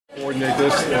Coordinate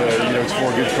this, it's for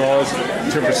a good cause.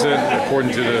 10%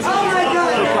 according to the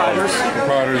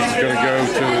proprietors is going to go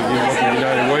to the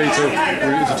United Way. So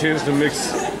it's a chance to mix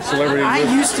celebrity. I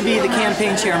used to be the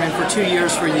campaign chairman for 2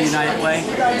 years for the United Way.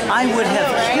 I would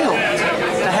have killed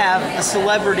to have a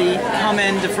celebrity come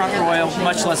into Front Royal,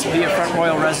 much less be a Front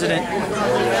Royal resident,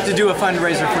 to do a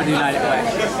fundraiser for the United Way.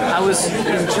 I was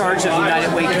in charge of the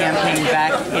United Way campaign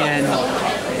back in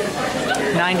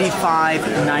 95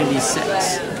 and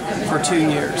 96 for 2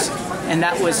 years. And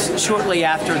that was shortly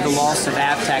after the loss of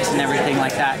ABTAX and everything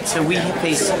like that. So we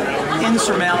faced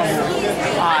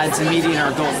insurmountable odds in meeting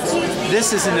our goals.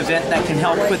 This is an event that can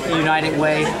help put the United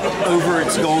Way over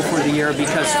its goal for the year,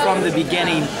 because from the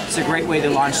beginning, it's a great way to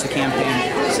launch the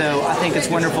campaign. So I think it's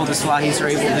wonderful the Salahis are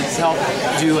able to help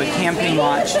do a campaign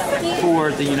launch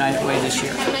for the United Way this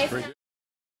year.